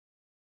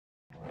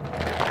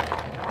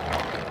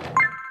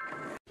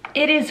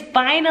It is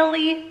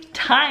finally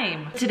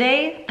time.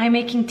 Today, I'm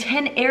making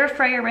 10 air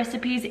fryer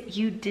recipes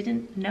you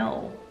didn't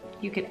know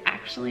you could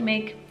actually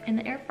make in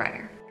the air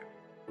fryer.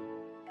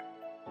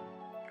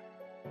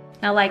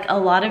 Now, like a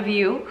lot of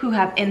you who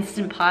have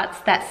Instant Pots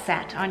that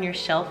sat on your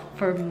shelf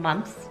for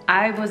months,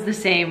 I was the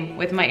same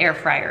with my air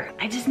fryer.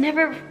 I just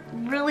never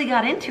really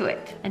got into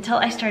it until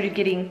I started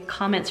getting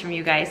comments from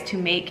you guys to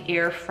make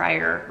air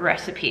fryer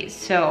recipes.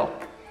 So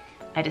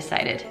I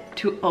decided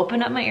to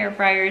open up my air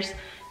fryers,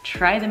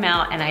 try them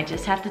out, and I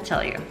just have to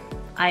tell you,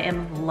 I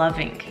am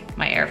loving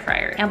my air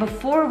fryer. Now,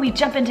 before we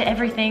jump into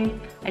everything,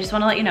 I just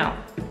wanna let you know,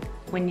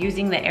 when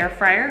using the air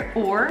fryer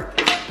or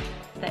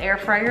the air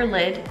fryer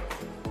lid,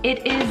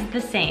 it is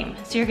the same.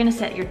 So you're gonna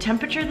set your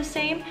temperature the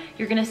same,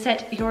 you're gonna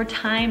set your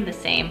time the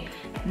same.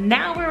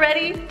 Now we're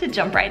ready to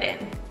jump right in.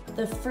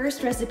 The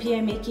first recipe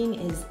I'm making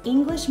is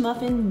English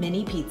muffin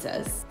mini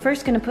pizzas.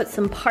 First, gonna put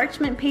some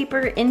parchment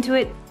paper into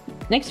it.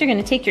 Next, you're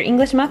gonna take your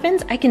English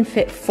muffins. I can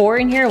fit 4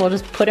 in here. We'll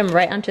just put them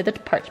right onto the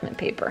parchment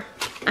paper.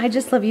 I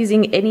just love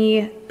using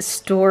any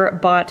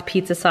store-bought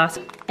pizza sauce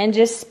and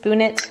just spoon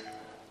it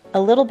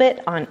a little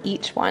bit on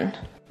each one.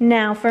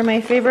 Now for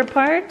my favorite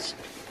part,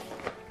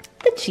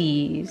 the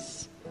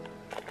cheese.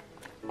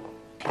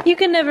 You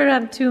can never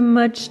have too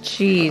much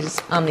cheese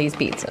on these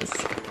pizzas.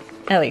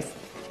 At least,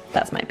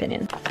 that's my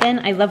opinion.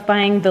 Then I love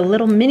buying the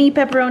little mini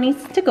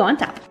pepperonis to go on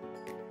top.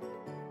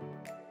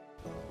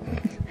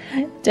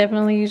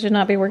 Definitely you should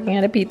not be working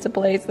at a pizza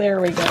place. There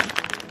we go.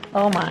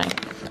 Oh my.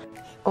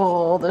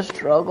 Oh, the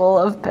struggle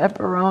of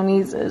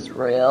pepperonis is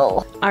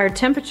real. Our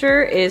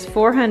temperature is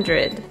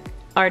 400.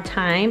 Our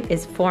time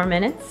is 4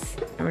 minutes.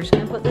 And we're just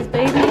gonna put this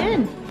baby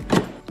in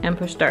and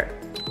push start.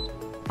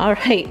 All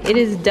right, it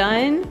is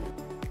done.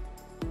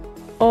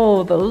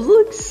 Oh, those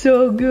look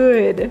so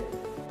good.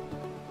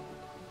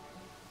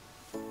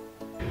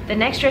 The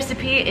next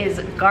recipe is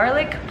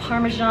garlic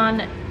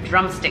parmesan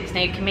drumsticks.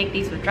 Now you can make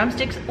these with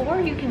drumsticks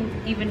or you can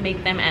even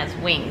make them as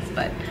wings,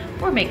 but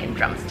we're making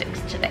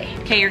drumsticks today.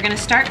 Okay, you're gonna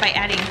start by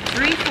adding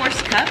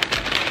 3/4 cup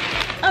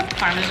of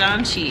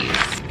Parmesan cheese.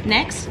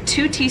 Next,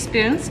 2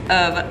 teaspoons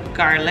of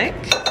garlic,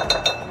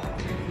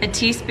 a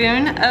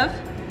teaspoon of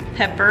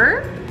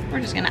pepper.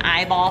 We're just gonna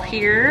eyeball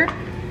here.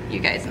 You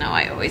guys know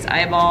I always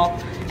eyeball.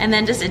 And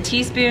then just a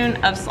teaspoon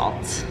of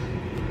salt.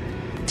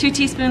 2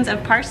 teaspoons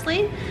of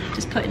parsley,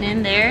 just putting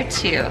in there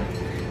too.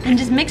 And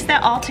just mix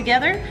that all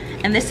together.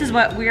 And this is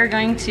what we are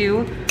going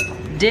to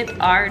dip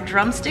our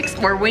drumsticks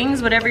or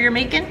wings, whatever you're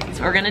making.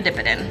 So we're gonna dip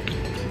it in.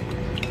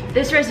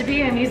 This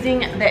recipe, I'm using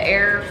the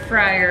air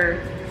fryer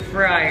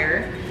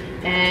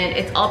and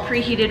it's all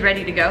preheated,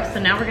 ready to go. So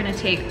now we're gonna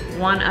take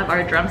one of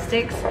our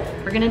drumsticks.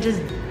 We're gonna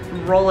just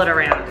roll it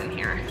around in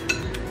here.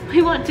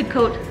 We want to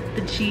coat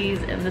the cheese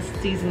and the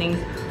seasonings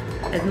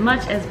as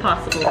much as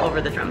possible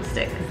over the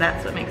drumstick because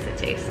that's what makes it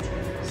taste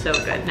so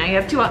good. Now you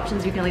have 2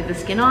 options. You can leave the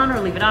skin on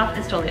or leave it off.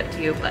 It's totally up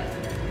to you, but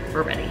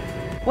we're ready.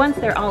 Once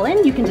they're all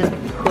in, you can just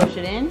push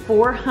it in.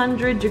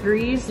 400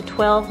 degrees,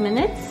 12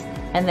 minutes,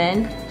 and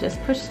then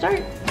just push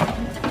start.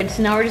 And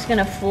so now we're just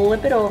gonna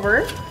flip it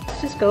over.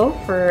 Let's just go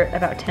for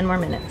about 10 more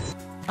minutes.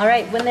 All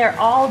right, when they're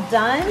all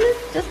done,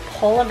 just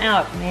pull them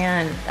out.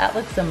 Man, that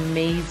looks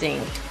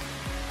amazing.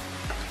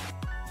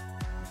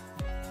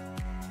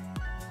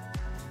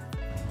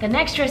 The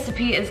next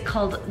recipe is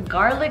called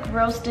garlic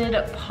roasted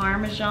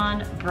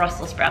Parmesan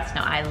Brussels sprouts.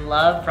 Now I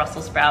love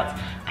Brussels sprouts.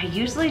 I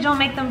usually don't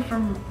make them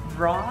from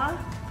raw,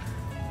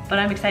 but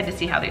I'm excited to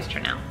see how these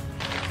turn out.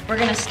 We're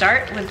gonna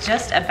start with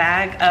just a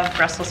bag of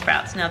Brussels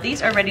sprouts. Now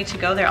these are ready to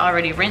go. They're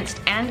already rinsed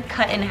and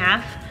cut in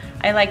half.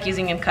 I like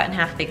using them cut in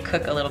half. They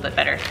cook a little bit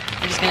better.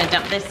 I'm just gonna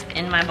dump this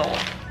in my bowl.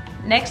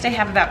 Next I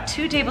have about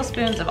 2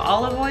 tablespoons of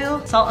olive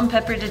oil, salt and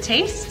pepper to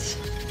taste,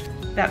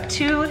 about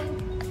 2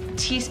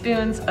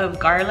 teaspoons of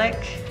garlic,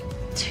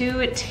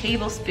 2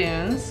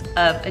 tablespoons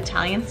of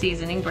Italian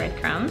seasoning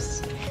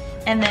breadcrumbs,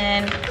 and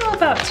then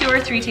about 2 or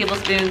 3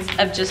 tablespoons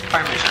of just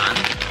Parmesan.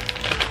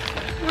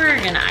 We're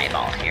gonna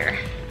eyeball here.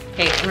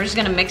 Okay, and we're just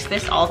gonna mix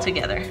this all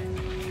together.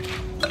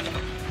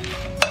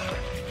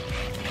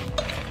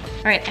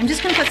 All right, I'm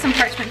just gonna put some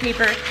parchment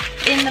paper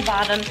in the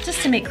bottom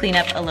just to make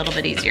cleanup a little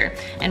bit easier.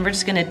 And we're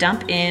just gonna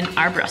dump in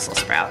our Brussels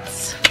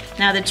sprouts.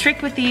 Now the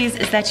trick with these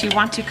is that you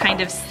want to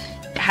kind of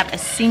have a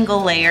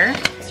single layer.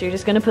 So you're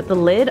just gonna put the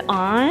lid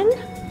on.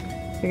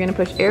 You're gonna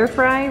push air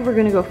fry. We're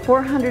gonna go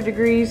 400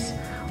 degrees.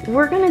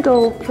 We're gonna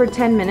go for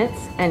 10 minutes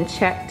and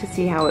check to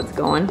see how it's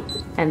going.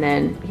 And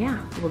then, yeah,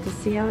 we'll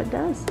just see how it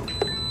does.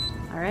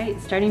 All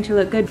right, starting to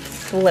look good.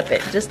 Flip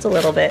it just a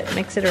little bit,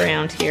 mix it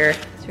around here.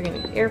 So we're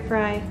gonna air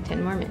fry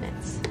 10 more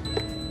minutes.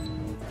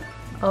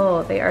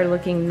 Oh, they are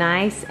looking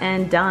nice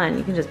and done.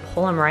 You can just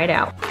pull them right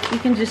out. You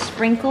can just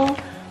sprinkle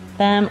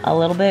them a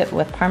little bit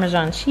with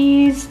Parmesan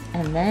cheese,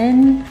 and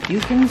then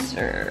you can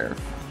serve.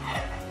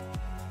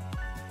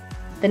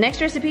 The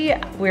next recipe,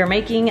 we're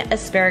making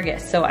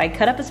asparagus. So I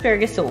cut up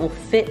asparagus so it will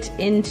fit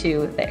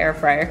into the air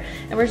fryer,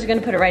 and we're just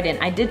gonna put it right in.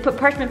 I did put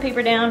parchment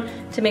paper down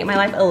to make my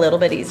life a little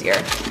bit easier.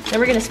 Then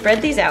we're gonna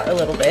spread these out a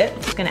little bit.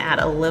 Just gonna add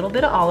a little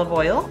bit of olive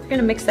oil. We're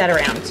gonna mix that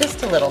around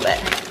just a little bit.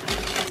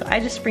 So I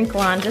just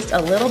sprinkle on just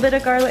a little bit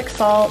of garlic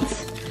salt.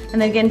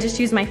 And then again, just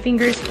use my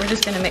fingers. We're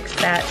just gonna mix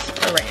that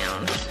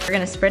around. We're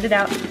gonna spread it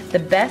out the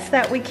best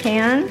that we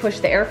can. Push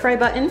the air fry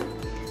button,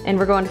 and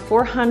we're going to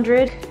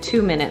 400,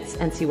 2 minutes,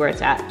 and see where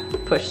it's at.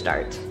 Push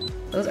start.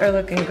 Those are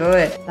looking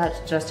good.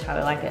 That's just how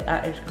I like it.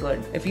 That is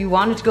good. If you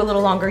wanted to go a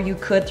little longer, you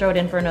could throw it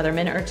in for another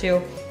minute or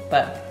two,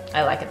 but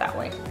I like it that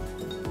way.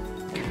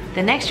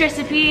 The next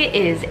recipe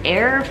is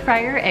air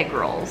fryer egg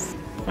rolls.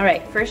 All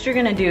right, first you're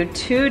gonna do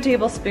 2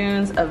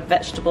 tablespoons of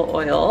vegetable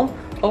oil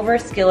over a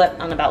skillet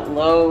on about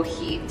low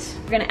heat.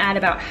 We're gonna add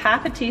about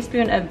half a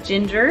teaspoon of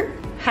ginger,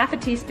 half a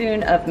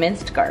teaspoon of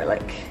minced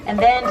garlic, and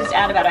then just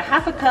add about a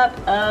half a cup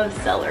of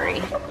celery.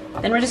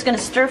 Then we're just gonna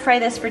stir fry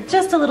this for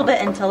just a little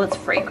bit until it's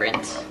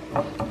fragrant.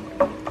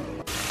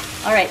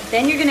 All right,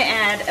 then you're gonna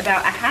add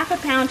about a half a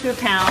pound to a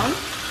pound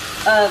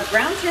of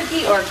ground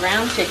turkey or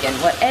ground chicken,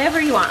 whatever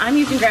you want. I'm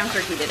using ground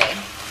turkey today.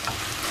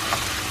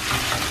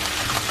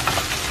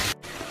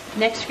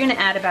 Next, you're gonna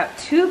add about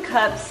 2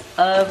 cups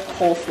of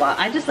coleslaw.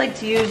 I just like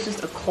to use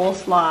just a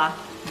coleslaw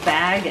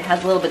bag. It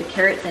has a little bit of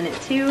carrots in it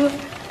too.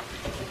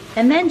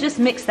 And then just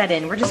mix that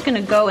in. We're just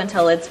gonna go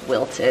until it's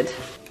wilted.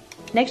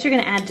 Next, you're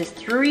gonna add just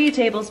 3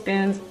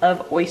 tablespoons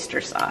of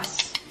oyster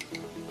sauce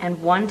and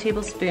 1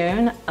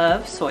 tablespoon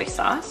of soy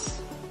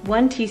sauce,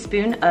 1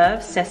 teaspoon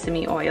of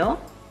sesame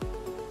oil,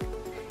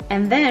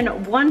 and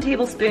then 1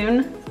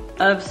 tablespoon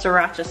of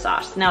sriracha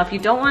sauce. Now, if you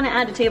don't wanna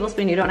add a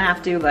tablespoon, you don't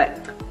have to, but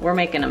we're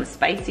making them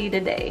spicy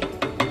today.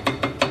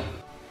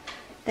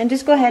 Then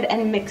just go ahead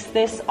and mix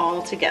this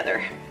all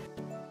together.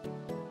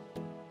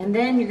 And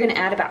then you're gonna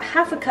add about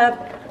half a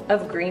cup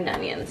of green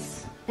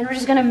onions. And we're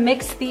just gonna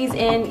mix these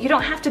in. You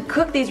don't have to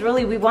cook these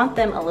really. We want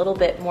them a little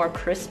bit more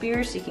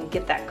crispier so you can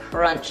get that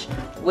crunch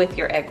with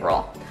your egg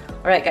roll.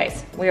 All right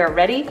guys, we are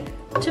ready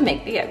to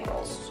make the egg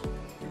rolls.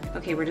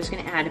 Okay, we're just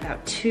gonna add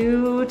about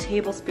 2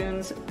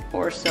 tablespoons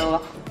or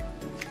so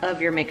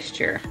of your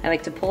mixture. I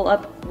like to pull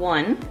up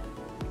 1,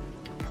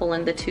 pull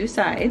in the 2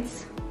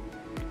 sides,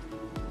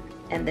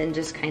 and then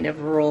just kind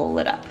of roll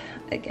it up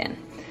again.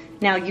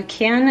 Now you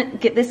can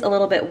get this a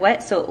little bit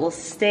wet so it will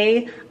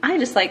stay. I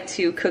just like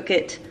to cook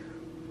it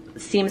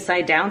seam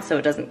side down so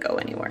it doesn't go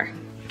anywhere.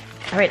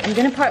 All right, I'm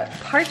gonna put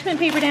parchment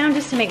paper down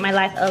just to make my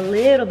life a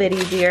little bit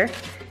easier.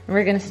 And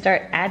we're gonna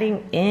start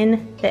adding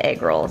in the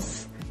egg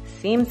rolls,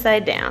 seam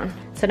side down.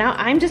 So now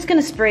I'm just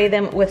gonna spray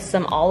them with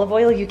some olive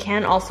oil. You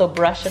can also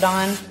brush it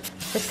on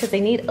just because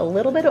they need a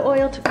little bit of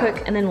oil to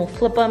cook, and then we'll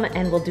flip them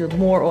and we'll do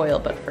more oil.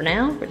 But for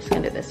now, we're just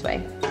gonna do it this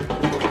way.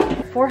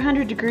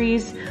 400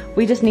 degrees,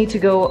 we just need to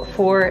go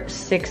for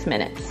 6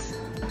 minutes.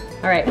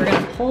 All right, we're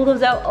gonna pull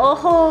those out.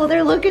 Oh,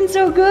 they're looking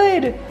so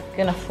good.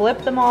 Gonna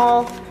flip them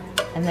all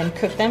and then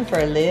cook them for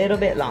a little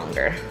bit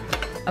longer.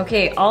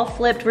 Okay, all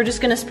flipped. We're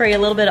just gonna spray a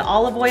little bit of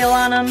olive oil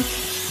on them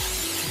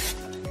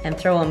and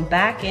throw them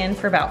back in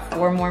for about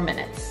 4 more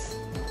minutes.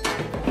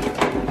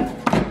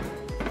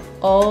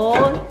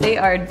 Oh, they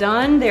are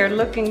done. They're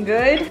looking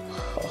good.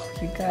 Oh,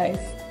 you guys,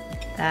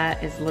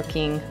 that is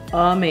looking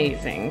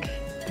amazing.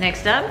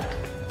 Next up,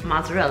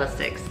 mozzarella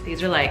sticks.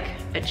 These are like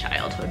a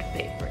childhood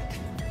favorite.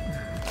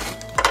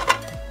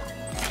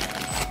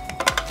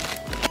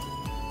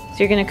 So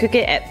you're gonna cook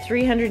it at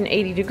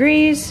 380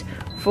 degrees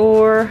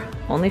for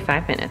only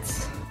 5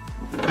 minutes.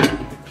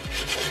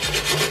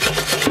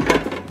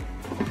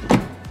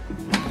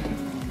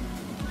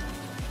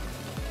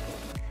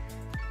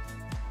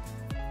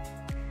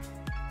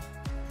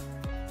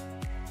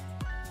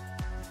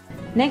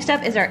 Next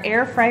up is our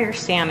air fryer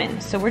salmon.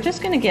 So we're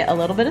just gonna get a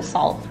little bit of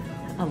salt,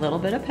 a little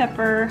bit of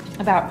pepper,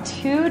 about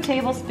 2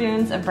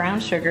 tablespoons of brown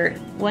sugar,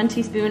 1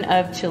 teaspoon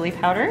of chili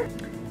powder,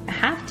 a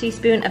half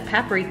teaspoon of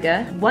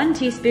paprika, 1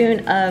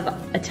 teaspoon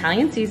of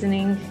Italian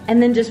seasoning,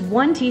 and then just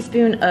 1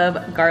 teaspoon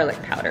of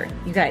garlic powder.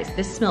 You guys,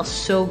 this smells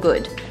so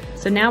good.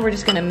 So now we're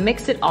just gonna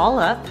mix it all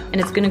up, and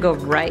it's gonna go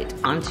right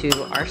onto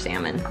our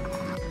salmon.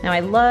 Now I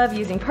love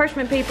using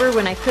parchment paper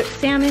when I cook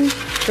salmon,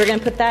 so we're gonna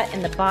put that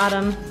in the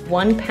bottom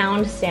 1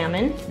 pound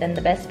salmon. Then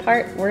the best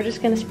part, we're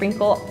just gonna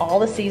sprinkle all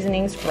the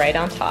seasonings right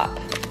on top.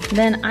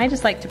 Then I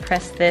just like to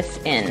press this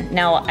in.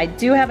 Now I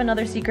do have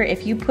another secret.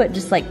 If you put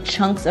just like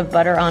chunks of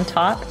butter on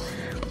top,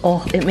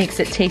 oh, it makes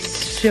it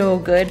taste so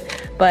good.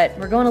 But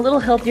we're going a little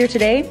healthier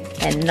today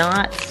and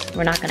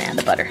we're not gonna add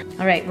the butter.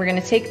 All right, we're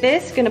gonna take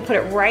this, gonna put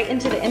it right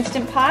into the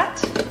Instant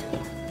Pot.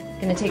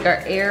 Gonna take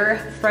our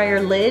air fryer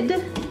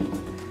lid.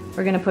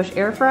 We're gonna push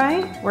air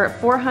fry. We're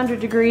at 400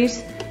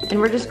 degrees and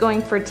we're just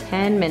going for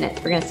 10 minutes.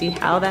 We're gonna see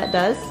how that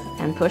does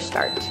and push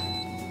start.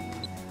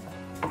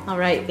 All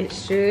right, it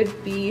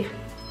should be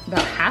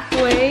about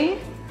halfway.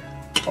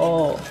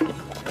 Oh, you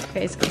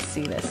guys can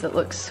see this. It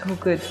looks so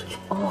good.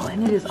 Oh,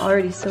 and it is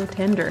already so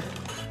tender.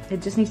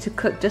 It just needs to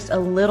cook just a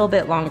little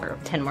bit longer,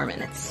 10 more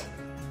minutes.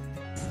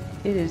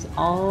 It is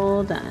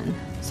all done.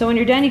 So when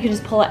you're done, you can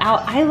just pull it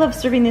out. I love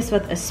serving this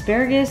with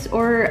asparagus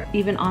or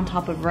even on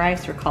top of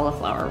rice or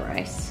cauliflower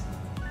rice.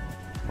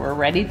 We're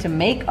ready to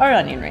make our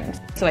onion rings.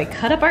 So I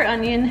cut up our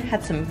onion,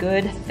 had some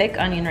good thick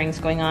onion rings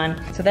going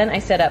on. So then I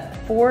set up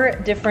 4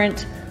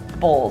 different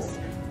bowls.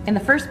 In the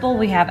first bowl,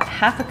 we have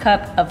 1/2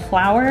 cup of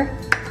flour,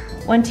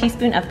 1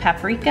 teaspoon of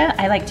paprika.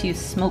 I like to use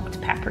smoked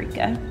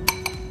paprika.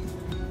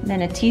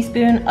 Then a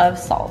teaspoon of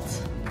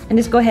salt. And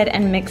just go ahead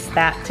and mix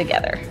that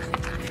together.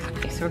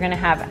 Okay, so we're gonna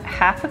have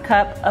 1/2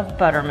 cup of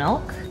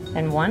buttermilk,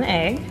 then 1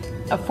 egg,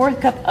 1/4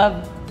 cup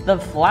of the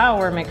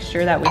flour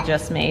mixture that we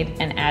just made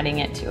and adding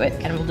it to it,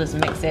 and we'll just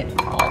mix it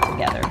all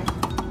together.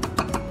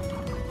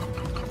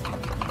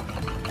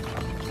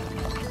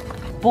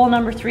 Bowl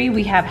number 3,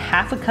 we have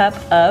 1/2 cup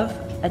of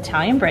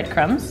Italian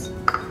breadcrumbs,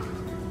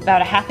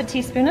 about 1/2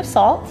 teaspoon of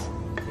salt,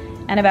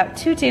 and about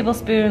 2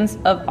 tablespoons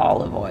of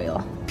olive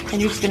oil. And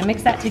you're just gonna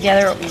mix that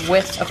together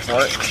with a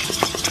fork.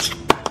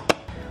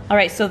 All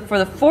right, so for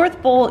the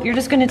 4th bowl, you're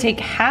just gonna take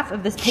 1/2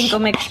 of this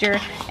panko mixture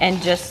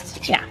and just,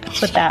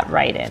 put that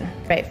right in.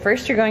 All right,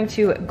 first you're going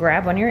to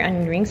grab one of your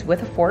onion rings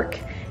with a fork,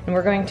 and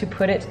we're going to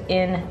put it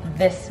in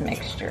this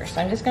mixture.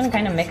 So I'm just gonna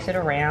kind of mix it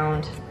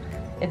around.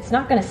 It's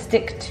not gonna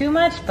stick too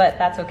much, but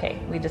that's okay.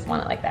 We just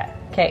want it like that.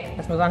 Okay,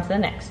 let's move on to the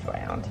next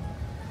round.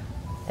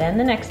 Then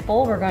the next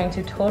bowl, we're going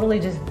to totally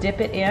just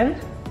dip it in,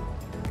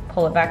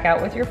 pull it back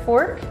out with your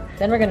fork.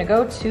 Then we're gonna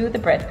go to the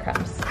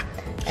breadcrumbs.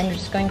 And you're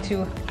just going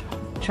to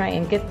try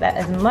and get that,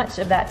 as much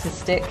of that to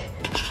stick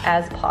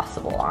as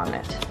possible on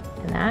it.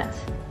 And that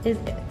is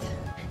it.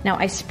 Now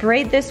I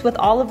sprayed this with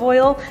olive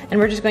oil, and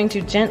we're just going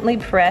to gently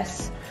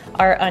press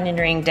our onion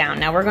ring down.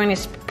 Now we're going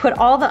to put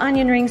all the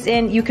onion rings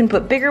in. You can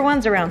put bigger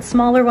ones around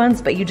smaller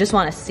ones, but you just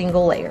want a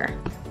single layer.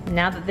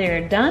 Now that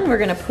they're done, we're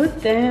gonna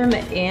put them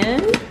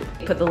in.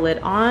 Put the lid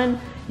on.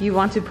 You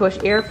want to push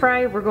air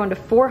fry. We're going to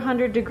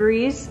 400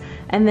 degrees,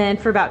 and then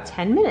for about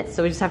 10 minutes.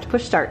 So we just have to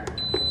push start.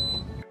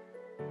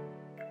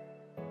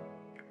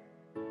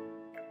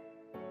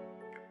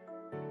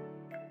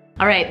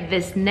 All right,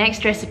 this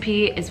next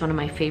recipe is one of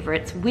my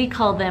favorites. We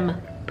call them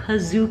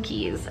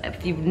Pazookies.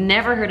 If you've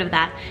never heard of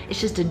that, it's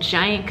just a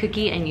giant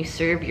cookie and you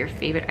serve your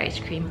favorite ice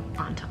cream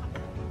on top.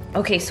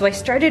 Okay, so I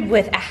started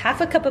with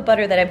 1/2 cup of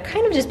butter that I've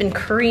kind of just been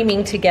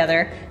creaming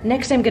together.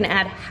 Next, I'm gonna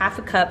add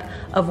 1/2 cup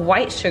of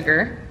white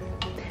sugar,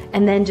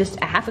 and then just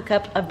 1/2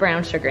 cup of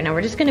brown sugar. Now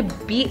we're just gonna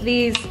beat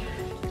these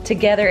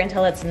together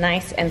until it's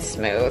nice and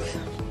smooth.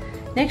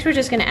 Next, we're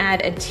just gonna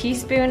add a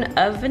teaspoon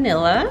of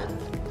vanilla,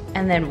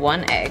 and then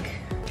 1 egg.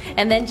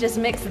 And then just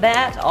mix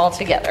that all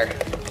together.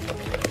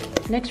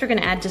 Next, we're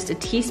gonna add just a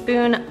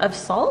teaspoon of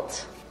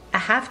salt,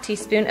 1/2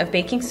 teaspoon of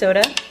baking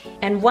soda,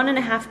 and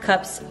 1.5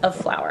 cups of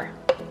flour.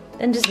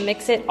 Then just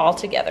mix it all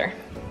together.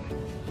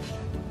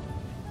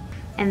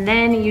 And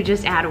then you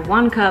just add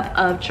 1 cup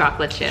of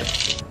chocolate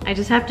chips. I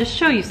just have to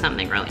show you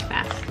something really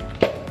fast.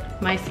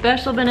 My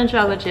special bin of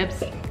chocolate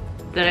chips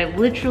that I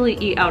literally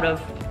eat out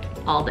of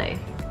all day.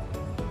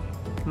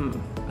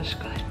 That's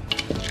good.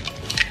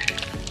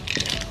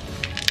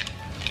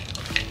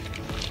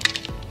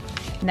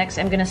 Next,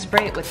 I'm gonna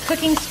spray it with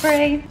cooking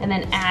spray and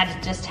then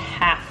add just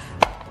 1/2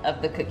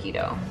 of the cookie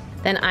dough.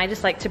 Then I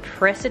just like to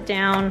press it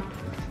down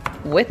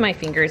with my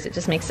fingers. It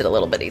just makes it a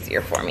little bit easier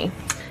for me.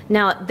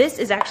 Now, this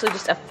is actually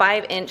just a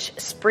 5-inch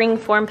spring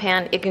form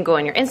pan. It can go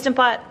in your Instant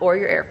Pot or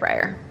your air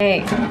fryer.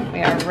 Okay,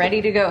 we are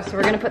ready to go. So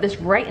we're gonna put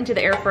this right into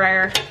the air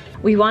fryer.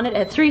 We want it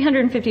at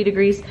 350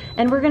 degrees,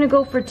 and we're gonna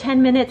go for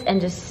 10 minutes and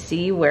just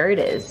see where it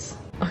is.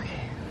 Okay.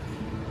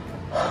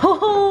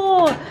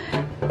 Oh,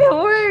 it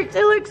worked.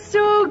 It looks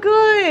so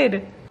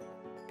good.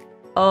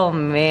 Oh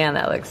man,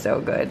 that looks so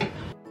good.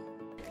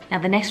 Now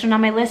the next one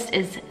on my list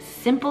is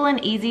simple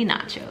and easy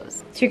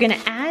nachos. So you're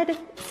gonna add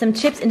some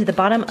chips into the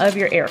bottom of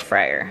your air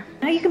fryer.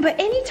 Now you can put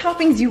any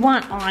toppings you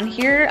want on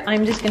here.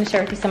 I'm just gonna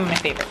share with you some of my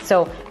favorites.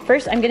 So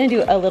first I'm gonna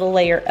do a little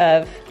layer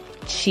of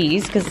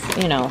cheese, because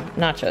you know,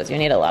 nachos, you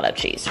need a lot of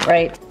cheese,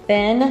 right?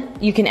 Then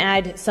you can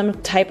add some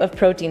type of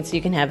protein. So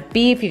you can have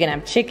beef, you can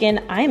have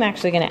chicken. I'm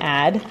actually gonna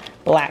add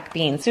black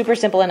beans. Super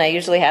simple, and I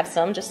usually have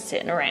some just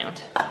sitting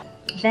around.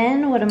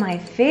 Then one of my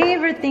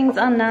favorite things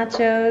on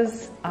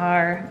nachos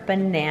are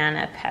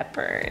banana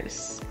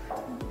peppers.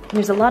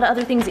 There's a lot of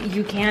other things that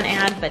you can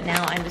add, but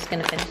now I'm just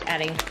gonna finish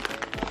adding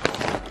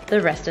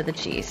the rest of the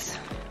cheese.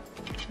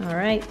 All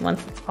right,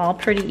 once it's all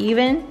pretty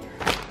even,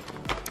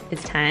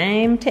 it's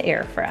time to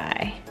air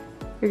fry.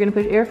 You're gonna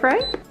push air fry.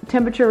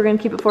 Temperature, we're gonna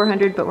keep it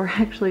 400, but we're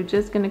actually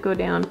just gonna go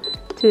down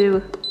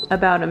to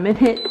about a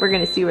minute. We're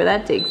gonna see where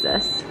that takes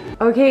us.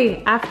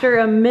 Okay, after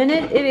a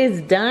minute, it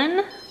is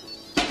done.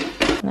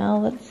 Now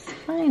let's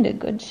find a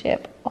good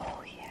chip. Oh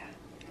yeah.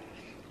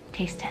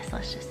 Taste test,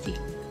 let's just see.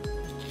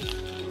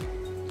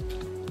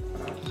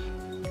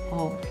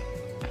 Oh,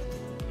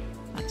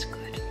 that's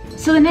good.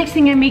 So the next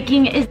thing I'm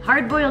making is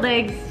hard-boiled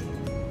eggs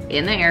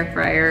in the air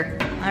fryer.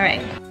 All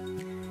right.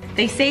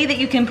 They say that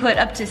you can put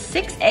up to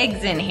 6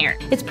 eggs in here.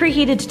 It's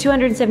preheated to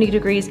 270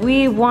 degrees.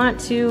 We want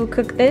to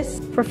cook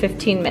this for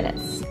 15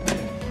 minutes.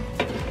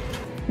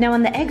 Now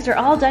when the eggs are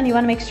all done, you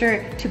wanna make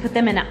sure to put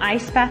them in an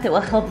ice bath. It will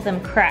help them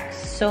crack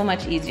so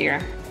much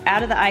easier.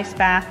 Out of the ice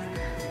bath,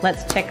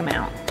 let's check them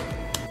out.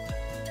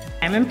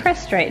 I'm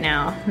impressed right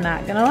now,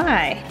 not gonna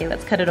lie. Okay,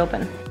 let's cut it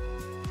open.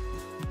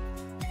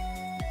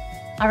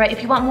 All right,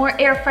 if you want more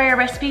air fryer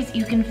recipes,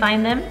 you can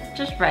find them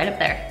just right up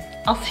there.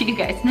 I'll see you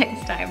guys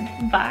next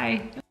time.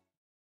 Bye.